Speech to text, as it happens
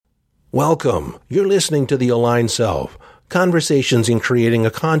Welcome. You're listening to The Aligned Self, Conversations in Creating a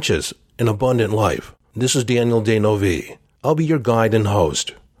Conscious and Abundant Life. This is Daniel D'Neuville. I'll be your guide and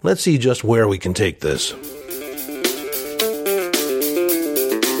host. Let's see just where we can take this.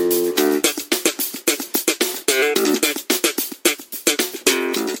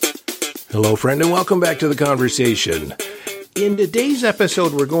 Hello, friend, and welcome back to the conversation. In today's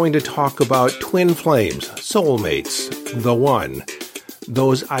episode, we're going to talk about twin flames, soulmates, the one.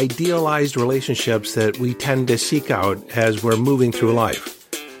 Those idealized relationships that we tend to seek out as we're moving through life.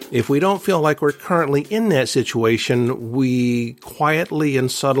 If we don't feel like we're currently in that situation, we quietly and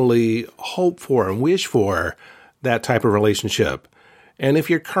subtly hope for and wish for that type of relationship. And if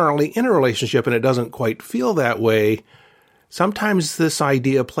you're currently in a relationship and it doesn't quite feel that way, sometimes this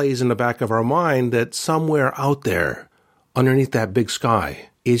idea plays in the back of our mind that somewhere out there, underneath that big sky,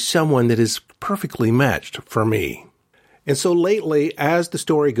 is someone that is perfectly matched for me. And so lately, as the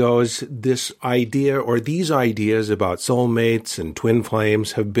story goes, this idea or these ideas about soulmates and twin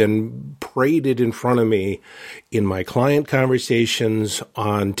flames have been paraded in front of me in my client conversations,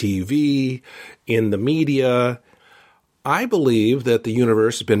 on TV, in the media. I believe that the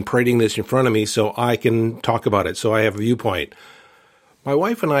universe has been parading this in front of me so I can talk about it, so I have a viewpoint. My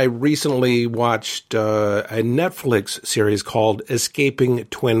wife and I recently watched a Netflix series called Escaping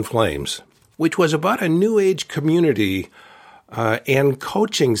Twin Flames, which was about a new age community and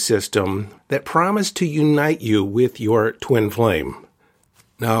coaching system that promised to unite you with your twin flame.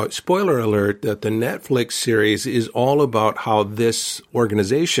 Now, spoiler alert that the Netflix series is all about how this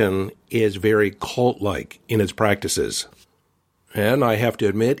organization is very cult-like in its practices. And I have to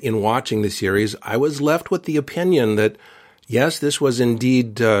admit, in watching the series, I was left with the opinion that, yes, this was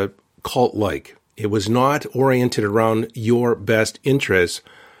indeed cult-like. It was not oriented around your best interests.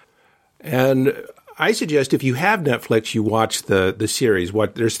 And I suggest if you have Netflix, you watch the series.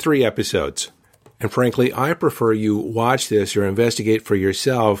 There's 3 episodes. And frankly, I prefer you watch this or investigate for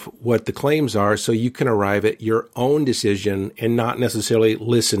yourself what the claims are so you can arrive at your own decision and not necessarily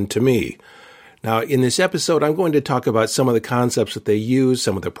listen to me. Now, in this episode, I'm going to talk about some of the concepts that they use,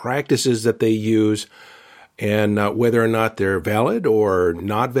 some of the practices that they use, and whether or not they're valid or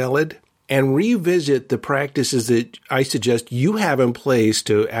not valid, and revisit the practices that I suggest you have in place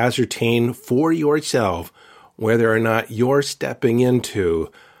to ascertain for yourself whether or not you're stepping into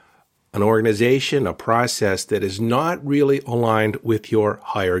an organization, a process that is not really aligned with your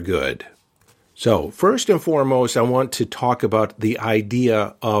higher good. So, first and foremost, I want to talk about the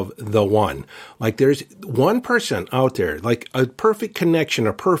idea of the one. Like there's one person out there, like a perfect connection,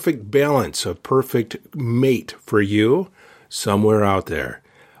 a perfect balance, a perfect mate for you somewhere out there.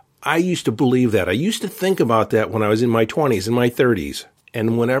 I used to believe that. I used to think about that when I was in my 20s and my 30s.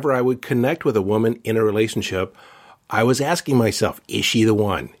 And whenever I would connect with a woman in a relationship, I was asking myself, is she the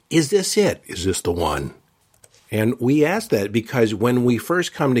one? Is this it? Is this the one? And we ask that because when we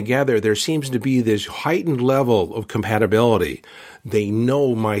first come together, there seems to be this heightened level of compatibility. They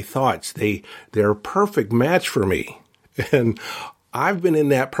know my thoughts. They're a perfect match for me. And I've been in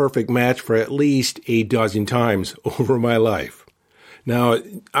that perfect match for at least 8 dozen times over my life. Now,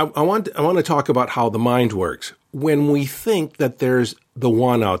 I want to talk about how the mind works. When we think that there's the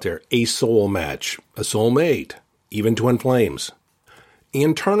one out there, a soul match, a soulmate, even twin flames,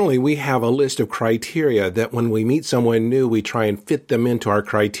 internally we have a list of criteria that when we meet someone new, we try and fit them into our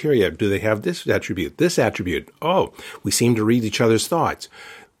criteria. Do they have this attribute, this attribute? Oh, we seem to read each other's thoughts.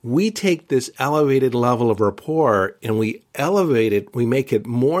 We take this elevated level of rapport and we elevate it, we make it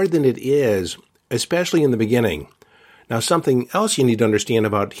more than it is, especially in the beginning. Now, something else you need to understand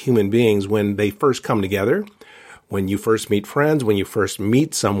about human beings when they first come together, when you first meet friends, when you first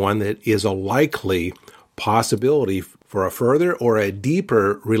meet someone that is a likely possibility for a further or a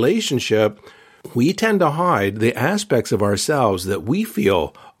deeper relationship, we tend to hide the aspects of ourselves that we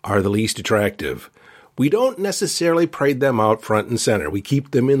feel are the least attractive. We don't necessarily parade them out front and center. We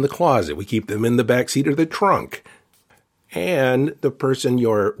keep them in the closet. We keep them in the back seat of the trunk. And the person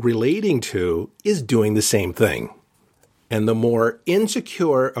you're relating to is doing the same thing. And the more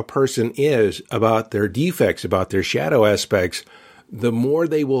insecure a person is about their defects, about their shadow aspects, the more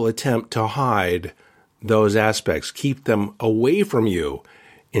they will attempt to hide those aspects, keep them away from you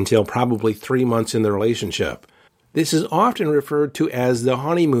until probably 3 months in the relationship. This is often referred to as the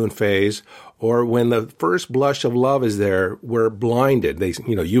honeymoon phase, or when the first blush of love is there, we're blinded.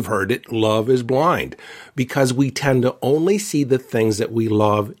 You've heard it, love is blind, because we tend to only see the things that we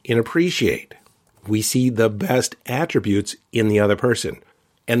love and appreciate. We see the best attributes in the other person.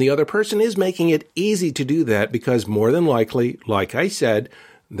 And the other person is making it easy to do that because more than likely, like I said,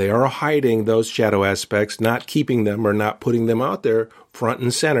 They are hiding those shadow aspects, not keeping them or not putting them out there front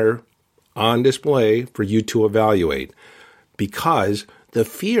and center on display for you to evaluate. Because the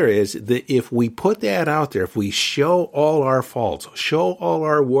fear is that if we put that out there, if we show all our faults, show all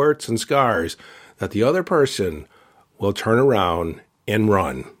our warts and scars, that the other person will turn around and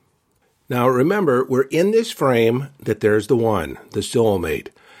run. Now remember, we're in this frame that there's the one, the soulmate.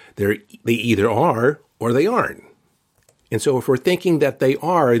 They either are or they aren't. And so if we're thinking that they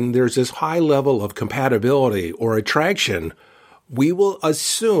are and there's this high level of compatibility or attraction, we will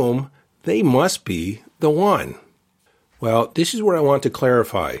assume they must be the one. Well, this is where I want to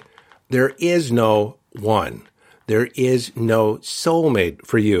clarify. There is no one. There is no soulmate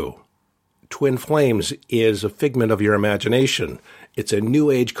for you. Twin flames is a figment of your imagination. It's a New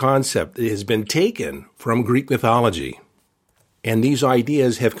Age concept that has been taken from Greek mythology. And these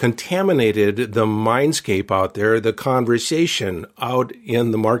ideas have contaminated the mindscape out there, the conversation out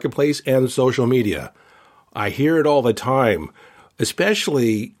in the marketplace and social media. I hear it all the time,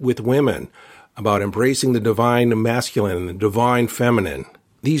 especially with women, about embracing the divine masculine and the divine feminine.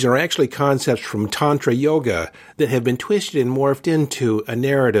 These are actually concepts from Tantra Yoga that have been twisted and morphed into a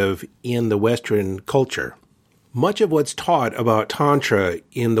narrative in the Western culture. Much of what's taught about Tantra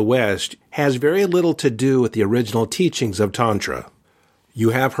in the West has very little to do with the original teachings of Tantra. You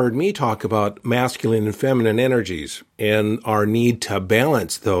have heard me talk about masculine and feminine energies and our need to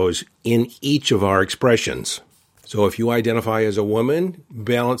balance those in each of our expressions. So if you identify as a woman,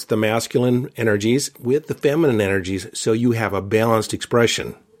 balance the masculine energies with the feminine energies so you have a balanced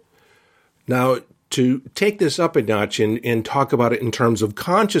expression. Now, to take this up a notch and talk about it in terms of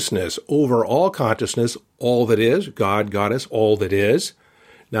consciousness, overall consciousness, all that is, God, Goddess, all that is.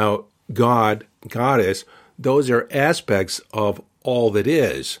 Now, God, Goddess, those are aspects of all that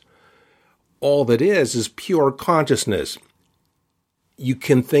is. All that is pure consciousness. You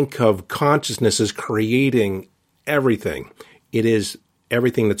can think of consciousness as creating everything. It is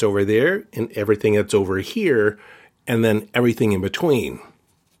everything that's over there and everything that's over here, and then everything in between.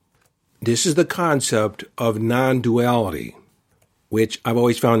 This is the concept of non-duality, which I've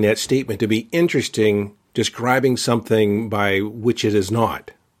always found that statement to be interesting, describing something by which it is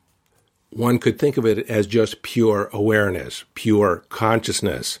not. One could think of it as just pure awareness, pure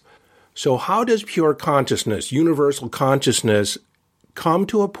consciousness. So how does pure consciousness, universal consciousness, come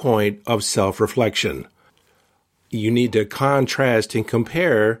to a point of self-reflection? You need to contrast and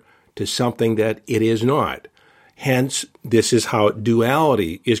compare to something that it is not. Hence, this is how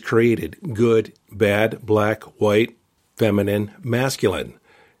duality is created: good, bad, black, white, feminine, masculine.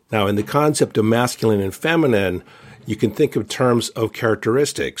 Now, in the concept of masculine and feminine, you can think of terms of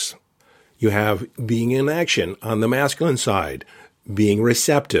characteristics. You have being in action on the masculine side, being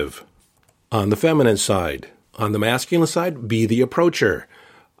receptive on the feminine side. On the masculine side, be the approacher.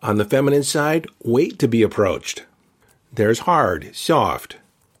 On the feminine side, wait to be approached. There's hard, soft,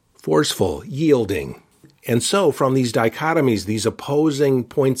 forceful, yielding. And so from these dichotomies, these opposing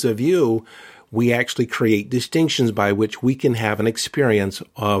points of view, we actually create distinctions by which we can have an experience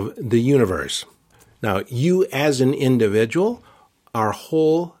of the universe. Now, you as an individual are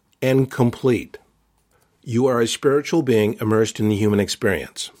whole and complete. You are a spiritual being immersed in the human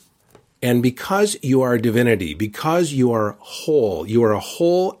experience. And because you are divinity, because you are a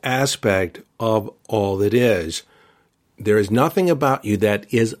whole aspect of all that is, there is nothing about you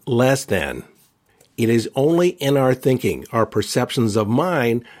that is less than. It is only in our thinking, our perceptions of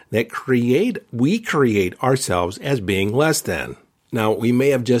mind, that we create ourselves as being less than. Now, we may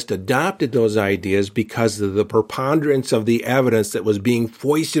have just adopted those ideas because of the preponderance of the evidence that was being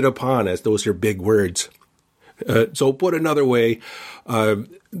foisted upon us. Those are big words. So put another way,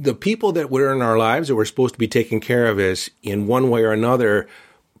 the people that were in our lives that were supposed to be taking care of us in one way or another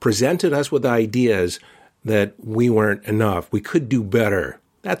presented us with ideas that we weren't enough. We could do better.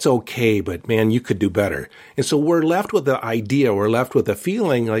 That's okay, but man, you could do better. And so we're left with the idea, we're left with the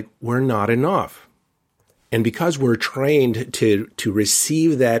feeling like we're not enough. And because we're trained to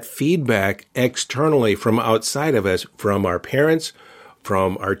receive that feedback externally from outside of us, from our parents,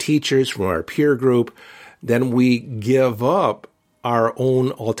 from our teachers, from our peer group, then we give up our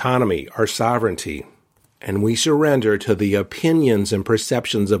own autonomy, our sovereignty, and we surrender to the opinions and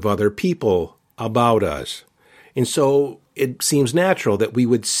perceptions of other people about us. And so it seems natural that we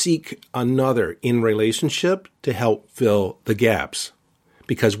would seek another in relationship to help fill the gaps,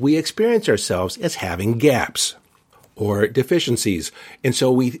 because we experience ourselves as having gaps or deficiencies. And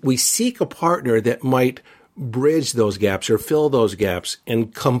so we seek a partner that might bridge those gaps or fill those gaps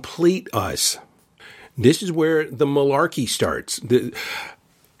and complete us. This is where the malarkey starts.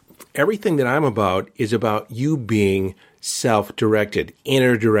 Everything that I'm about is about you being self-directed,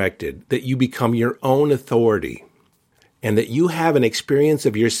 inner-directed, that you become your own authority. and that you have an experience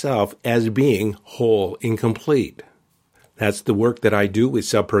of yourself as being whole and complete. That's the work that I do with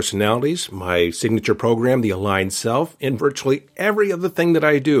subpersonalities, my signature program, The Aligned Self, and virtually every other thing that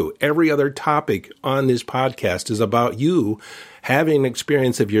I do. Every other topic on this podcast is about you having an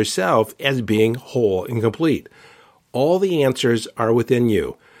experience of yourself as being whole and complete. All the answers are within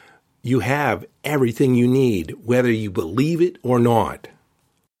you. You have everything you need, whether you believe it or not.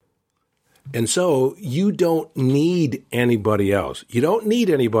 And so you don't need anybody else. You don't need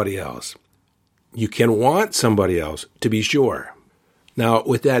anybody else. You can want somebody else, to be sure. Now,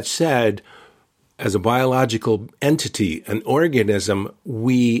 with that said, as a biological entity, an organism,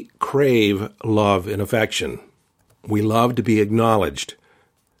 we crave love and affection. We love to be acknowledged.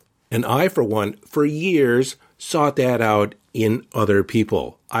 And I, for one, for years, sought that out in other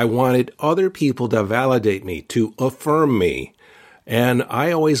people. I wanted other people to validate me, to affirm me. And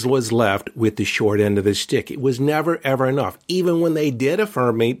I always was left with the short end of the stick. It was never, ever enough, even when they did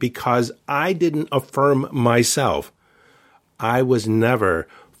affirm me, because I didn't affirm myself. I was never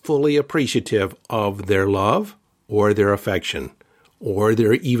fully appreciative of their love or their affection or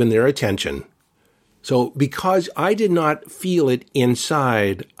even their attention. So because I did not feel it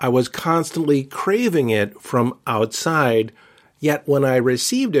inside, I was constantly craving it from outside. Yet when I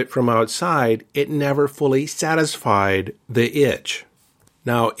received it from outside, it never fully satisfied the itch.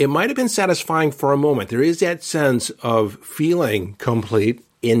 Now, it might have been satisfying for a moment. There is that sense of feeling complete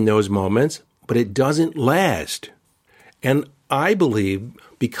in those moments, but it doesn't last. And I believe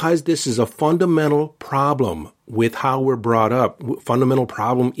because this is a fundamental problem with how we're brought up, fundamental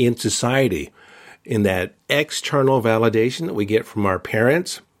problem in society, in that external validation that we get from our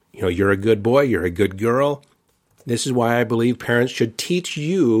parents, you're a good boy, you're a good girl. This is why I believe parents should teach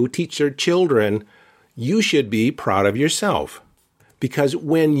their children, you should be proud of yourself. Because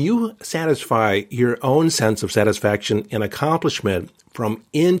when you satisfy your own sense of satisfaction and accomplishment from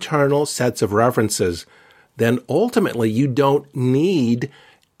internal sets of references, then ultimately you don't need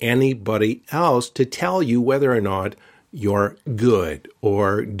anybody else to tell you whether or not you're good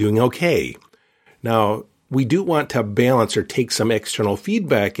or doing okay. Now, we do want to balance or take some external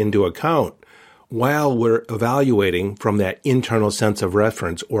feedback into account while we're evaluating from that internal sense of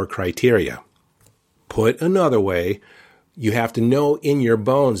reference or criteria. Put another way, you have to know in your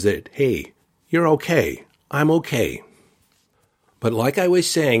bones that, hey, you're okay. I'm okay. But like I was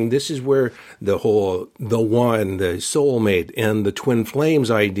saying, this is where the one, the soulmate, and the twin flames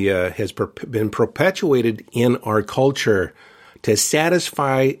idea has been perpetuated in our culture to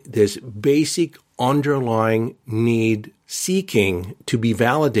satisfy this basic underlying need, seeking to be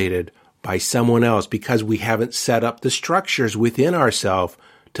validated by someone else because we haven't set up the structures within ourselves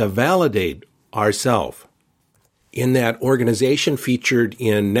to validate ourselves. In that organization featured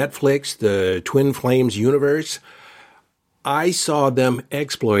in Netflix, the Twin Flames universe, I saw them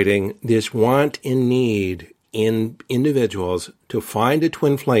exploiting this want and need in individuals to find a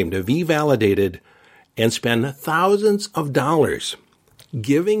twin flame, to be validated, and spend thousands of dollars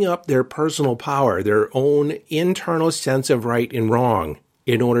giving up their personal power, their own internal sense of right and wrong,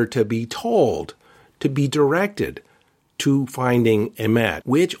 in order to be told, to be directed to finding a match,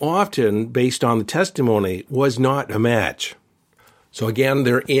 which often, based on the testimony, was not a match. So again,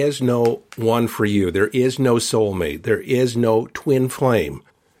 there is no one for you. There is no soulmate. There is no twin flame.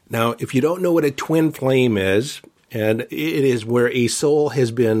 Now, if you don't know what a twin flame is, and it is where a soul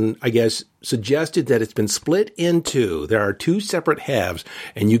has been, suggested that it's been split in two. There are two separate halves,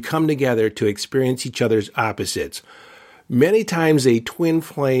 and you come together to experience each other's opposites. Many times a twin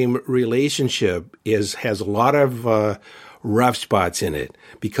flame relationship has a lot of rough spots in it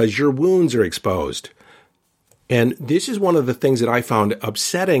because your wounds are exposed. And this is one of the things that I found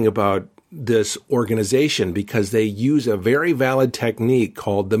upsetting about this organization because they use a very valid technique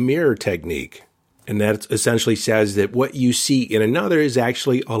called the mirror technique. And that essentially says that what you see in another is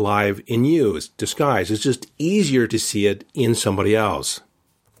actually alive in you. It's disguised. It's just easier to see it in somebody else.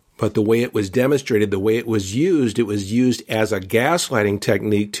 But the way it was demonstrated, the way it was used as a gaslighting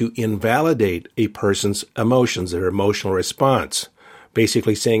technique to invalidate a person's emotions, their emotional response.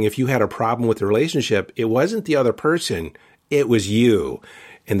 Basically saying if you had a problem with the relationship, it wasn't the other person, it was you.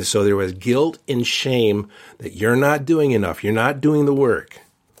 And so there was guilt and shame that you're not doing enough, you're not doing the work.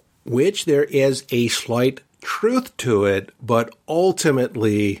 Which there is a slight truth to it, but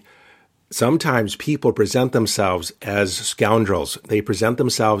ultimately, sometimes people present themselves as scoundrels. They present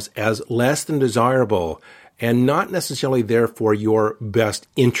themselves as less than desirable and not necessarily there for your best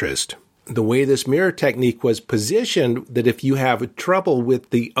interest. The way this mirror technique was positioned, that if you have trouble with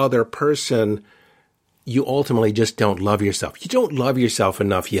the other person, you ultimately just don't love yourself. You don't love yourself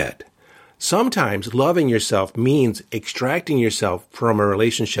enough yet. Sometimes loving yourself means extracting yourself from a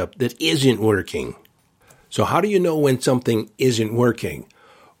relationship that isn't working. So how do you know when something isn't working?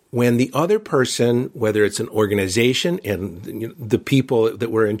 When the other person, whether it's an organization, and the people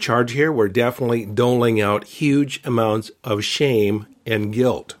that were in charge here were definitely doling out huge amounts of shame and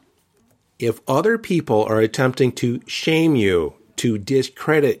guilt. If other people are attempting to shame you, to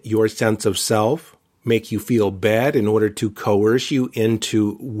discredit your sense of self, make you feel bad in order to coerce you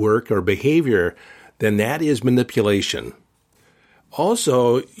into work or behavior, then that is manipulation.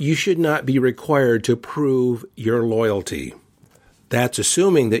 Also, you should not be required to prove your loyalty. That's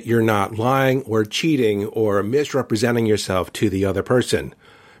assuming that you're not lying or cheating or misrepresenting yourself to the other person.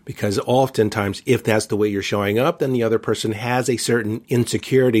 Because oftentimes, if that's the way you're showing up, then the other person has a certain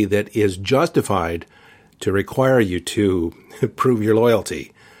insecurity that is justified to require you to prove your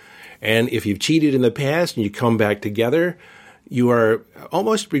loyalty. And if you've cheated in the past and you come back together, you are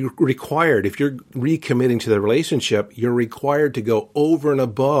almost required, if you're recommitting to the relationship, you're required to go over and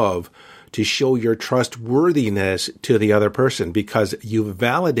above to show your trustworthiness to the other person because you've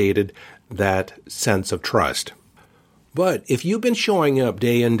validated that sense of trust. But if you've been showing up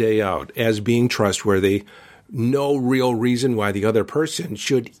day in, day out as being trustworthy, no real reason why the other person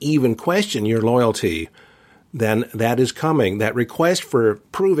should even question your loyalty, then that is coming. That request for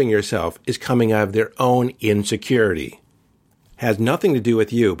proving yourself is coming out of their own insecurity. Has nothing to do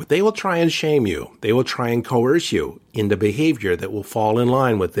with you, but they will try and shame you. They will try and coerce you into behavior that will fall in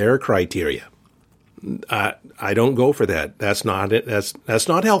line with their criteria. I don't go for that. That's not it. That's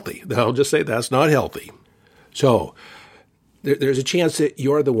not healthy. I'll just say that's not healthy. So there's a chance that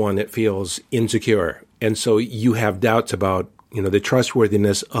you're the one that feels insecure, and so you have doubts about the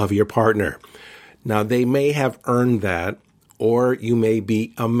trustworthiness of your partner. Now, they may have earned that, or you may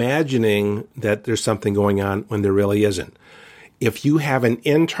be imagining that there's something going on when there really isn't. If you have an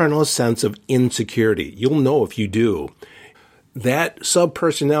internal sense of insecurity, you'll know if you do. That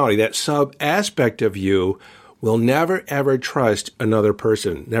sub-personality, that sub-aspect of you will never, ever trust another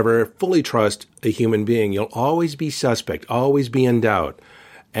person, never fully trust a human being. You'll always be suspect, always be in doubt.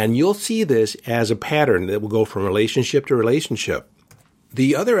 And you'll see this as a pattern that will go from relationship to relationship.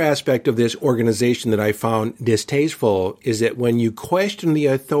 The other aspect of this organization that I found distasteful is that when you question the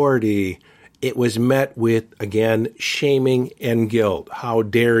authority, it was met with, again, shaming and guilt. How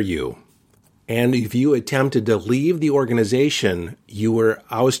dare you? And if you attempted to leave the organization, you were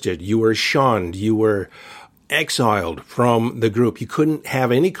ousted, you were shunned, you were exiled from the group. You couldn't have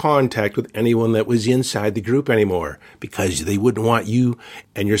any contact with anyone that was inside the group anymore because they wouldn't want you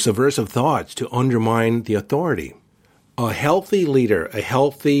and your subversive thoughts to undermine the authority. A healthy leader, a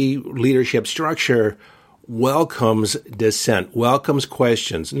healthy leadership structure welcomes dissent, welcomes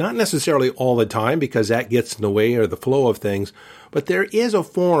questions, not necessarily all the time because that gets in the way or the flow of things, but there is a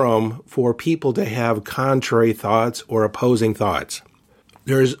forum for people to have contrary thoughts or opposing thoughts.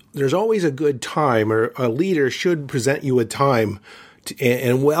 There's always a good time, or a leader should present you a time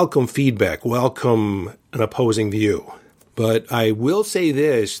and welcome feedback, welcome an opposing view. But I will say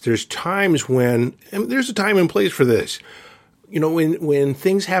this, there's times when, and there's a time and place for this. When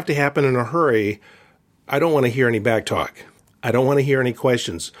things have to happen in a hurry, I don't want to hear any back talk. I don't want to hear any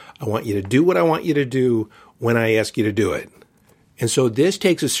questions. I want you to do what I want you to do when I ask you to do it. And so this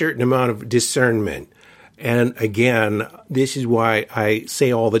takes a certain amount of discernment. And again, this is why I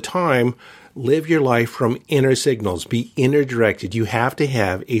say all the time, live your life from inner signals. Be inner directed. You have to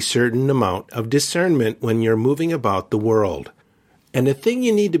have a certain amount of discernment when you're moving about the world. And the thing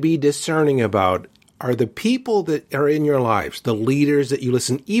you need to be discerning about are the people that are in your lives, the leaders that you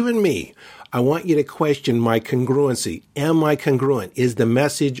listen, even me. I want you to question my congruency. Am I congruent? Is the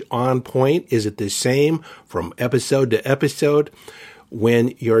message on point? Is it the same from episode to episode?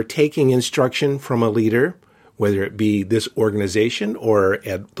 When you're taking instruction from a leader, whether it be this organization or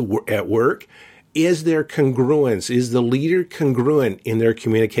at work, is there congruence? Is the leader congruent in their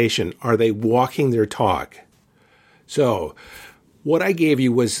communication? Are they walking their talk? So what I gave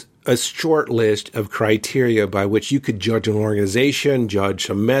you was a short list of criteria by which you could judge an organization, judge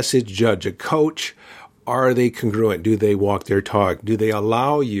a message, judge a coach. Are they congruent? Do they walk their talk? Do they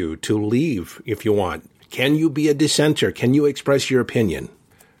allow you to leave if you want? Can you be a dissenter? Can you express your opinion?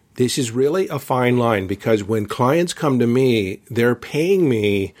 This is really a fine line because when clients come to me, they're paying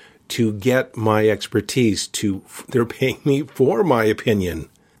me to get my expertise, they're paying me for my opinion.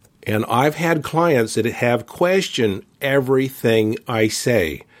 And I've had clients that have questioned everything I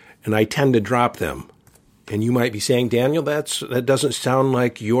say, and I tend to drop them. And you might be saying, Daniel, that doesn't sound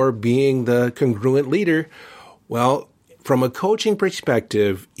like you're being the congruent leader. Well, from a coaching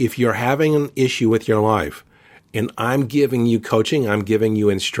perspective, if you're having an issue with your life and I'm giving you coaching, I'm giving you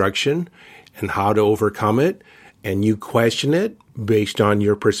instruction and how to overcome it, and you question it based on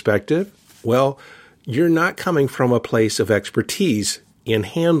your perspective, well, you're not coming from a place of expertise in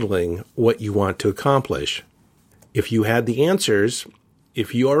handling what you want to accomplish. If you had the answers,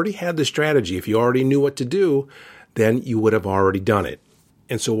 if you already had the strategy, if you already knew what to do, then you would have already done it.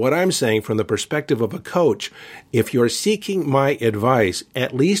 And so what I'm saying from the perspective of a coach, if you're seeking my advice,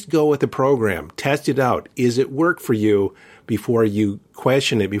 at least go with the program, test it out. Is it work for you before you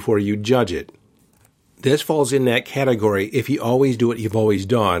question it, before you judge it? This falls in that category. If you always do what you've always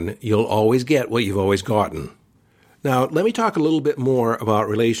done, you'll always get what you've always gotten. Now, let me talk a little bit more about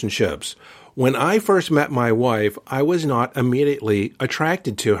relationships. When I first met my wife, I was not immediately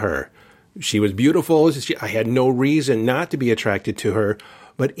attracted to her. She was beautiful. I had no reason not to be attracted to her.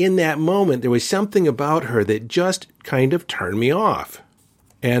 But in that moment, there was something about her that just kind of turned me off.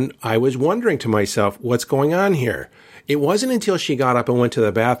 And I was wondering to myself, what's going on here? It wasn't until she got up and went to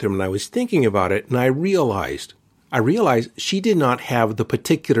the bathroom and I was thinking about it and I realized she did not have the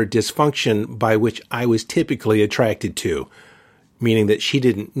particular dysfunction by which I was typically attracted to, meaning that she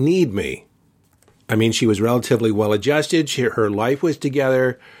didn't need me. I mean, she was relatively well-adjusted. Her life was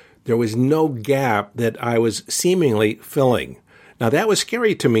together. There was no gap that I was seemingly filling. Now, that was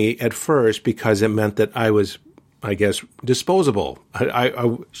scary to me at first because it meant that I was, I guess, disposable.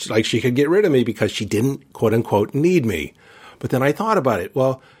 Like she could get rid of me because she didn't, quote unquote, need me. But then I thought about it.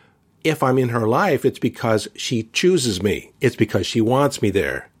 Well, if I'm in her life, it's because she chooses me. It's because she wants me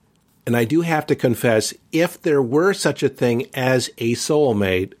there. And I do have to confess, if there were such a thing as a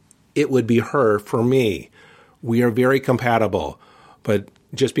soulmate, it would be her for me. We are very compatible. But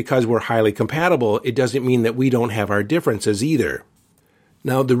just because we're highly compatible, it doesn't mean that we don't have our differences either.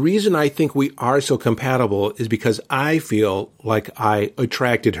 Now, the reason I think we are so compatible is because I feel like I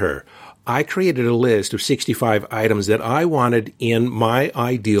attracted her. I created a list of 65 items that I wanted in my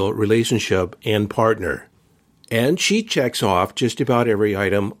ideal relationship and partner. And she checks off just about every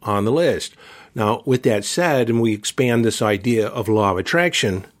item on the list. Now, with that said, and we expand this idea of law of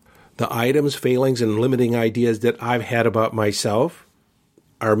attraction, the items, failings, and limiting ideas that I've had about myself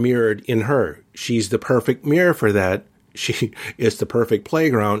are mirrored in her. She's the perfect mirror for that. She is the perfect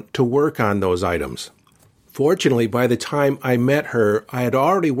playground to work on those items. Fortunately, by the time I met her, I had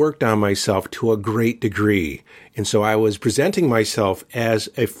already worked on myself to a great degree, and so I was presenting myself as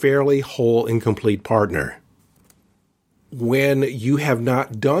a fairly whole and complete partner. When you have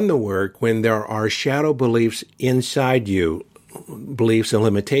not done the work, when there are shadow beliefs inside you, beliefs and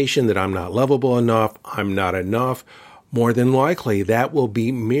limitation that I'm not lovable enough, I'm not enough, more than likely that will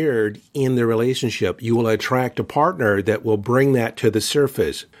be mirrored in the relationship. You will attract a partner that will bring that to the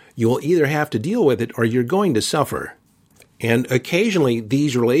surface. You will either have to deal with it or you're going to suffer. And occasionally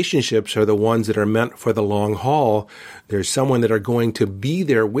these relationships are the ones that are meant for the long haul. There's someone that are going to be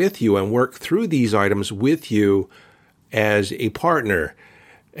there with you and work through these items with you as a partner.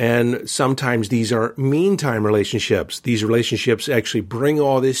 And sometimes these are meantime relationships. These relationships actually bring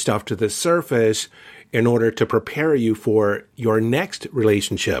all this stuff to the surface in order to prepare you for your next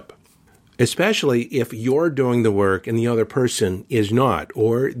relationship, especially if you're doing the work and the other person is not,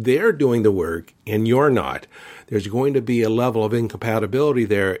 or they're doing the work and you're not. There's going to be a level of incompatibility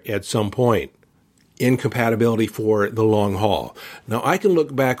there at some point. Incompatibility for the long haul. Now, I can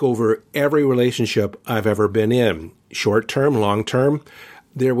look back over every relationship I've ever been in, short-term, long-term.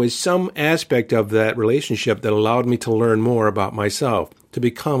 There was some aspect of that relationship that allowed me to learn more about myself, to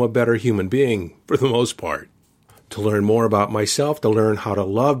become a better human being for the most part, to learn more about myself, to learn how to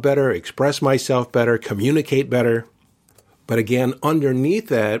love better, express myself better, communicate better. But again, underneath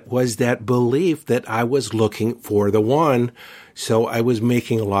that was that belief that I was looking for the one. So I was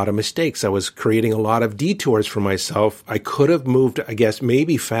making a lot of mistakes. I was creating a lot of detours for myself. I could have moved, I guess,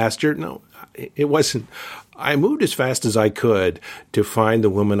 maybe faster. No, it wasn't. I moved as fast as I could to find the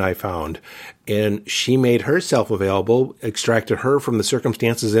woman I found. And she made herself available, extracted her from the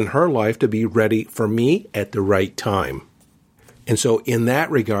circumstances in her life to be ready for me at the right time. And so in that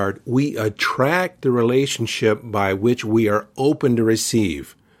regard, we attract the relationship by which we are open to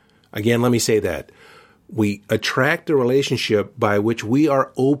receive. Again, let me say that. We attract the relationship by which we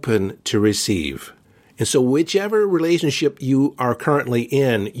are open to receive. And so whichever relationship you are currently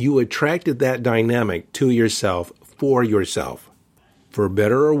in, you attracted that dynamic to yourself, for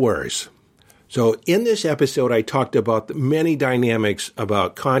better or worse. So in this episode, I talked about many dynamics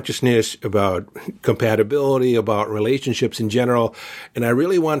about consciousness, about compatibility, about relationships in general. And I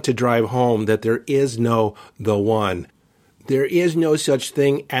really want to drive home that there is no the one. There is no such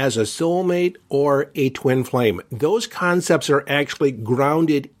thing as a soulmate or a twin flame. Those concepts are actually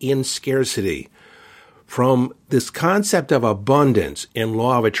grounded in scarcity. From this concept of abundance and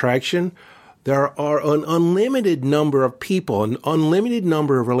law of attraction, there are an unlimited number of people, an unlimited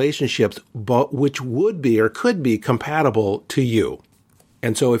number of relationships, but which would be or could be compatible to you.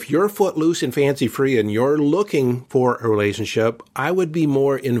 And so if you're footloose and fancy-free and you're looking for a relationship, I would be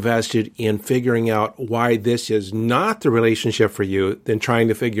more invested in figuring out why this is not the relationship for you than trying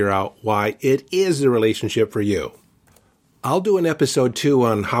to figure out why it is the relationship for you. I'll do an episode 2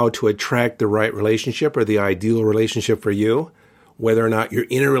 on how to attract the right relationship or the ideal relationship for you, whether or not you're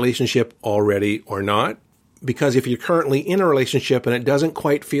in a relationship already or not. Because if you're currently in a relationship and it doesn't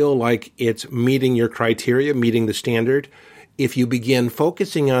quite feel like it's meeting your criteria, meeting the standard, if you begin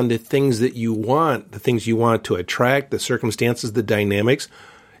focusing on the things that you want, the things you want to attract, the circumstances, the dynamics,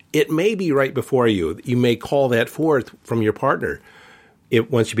 it may be right before you. You may call that forth from your partner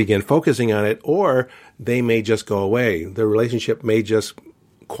once you begin focusing on it, or they may just go away. The relationship may just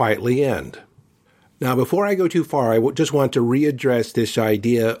quietly end. Now, before I go too far, I just want to readdress this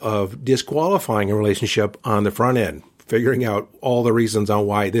idea of disqualifying a relationship on the front end, figuring out all the reasons on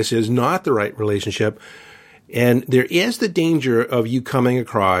why this is not the right relationship. And there is the danger of you coming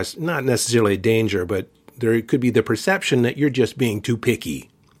across, not necessarily a danger, but there could be the perception that you're just being too picky.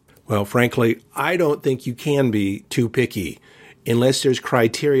 Well, frankly, I don't think you can be too picky unless there's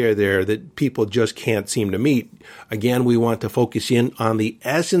criteria there that people just can't seem to meet. Again, we want to focus in on the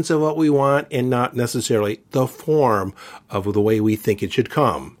essence of what we want and not necessarily the form of the way we think it should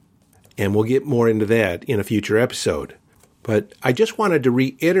come. And we'll get more into that in a future episode. But I just wanted to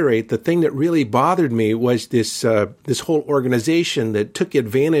reiterate the thing that really bothered me was this whole organization that took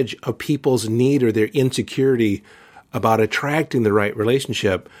advantage of people's need or their insecurity about attracting the right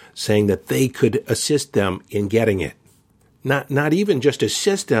relationship, saying that they could assist them in getting it. Not even just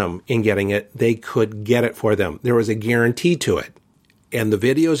assist them in getting it, they could get it for them. There was a guarantee to it. And the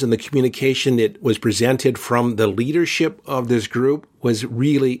videos and the communication that was presented from the leadership of this group was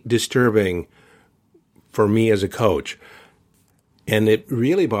really disturbing for me as a coach. And it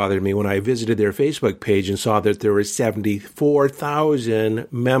really bothered me when I visited their Facebook page and saw that there were 74,000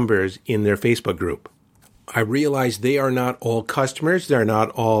 members in their Facebook group. I realized they are not all customers. They're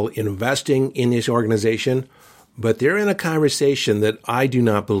not all investing in this organization, but they're in a conversation that I do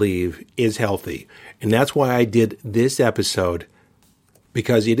not believe is healthy. And that's why I did this episode,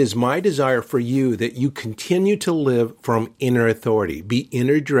 because it is my desire for you that you continue to live from inner authority, be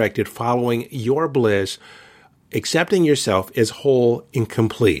inner directed, following your bliss, accepting yourself as whole and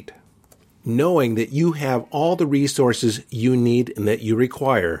complete, knowing that you have all the resources you need and that you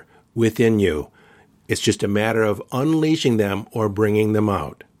require within you. It's just a matter of unleashing them or bringing them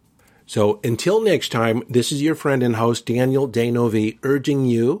out. So until next time, this is your friend and host, Daniel D'Neuville, urging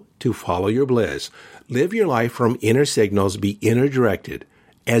you to follow your bliss. Live your life from inner signals, be inner directed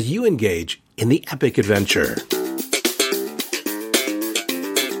as you engage in the epic adventure.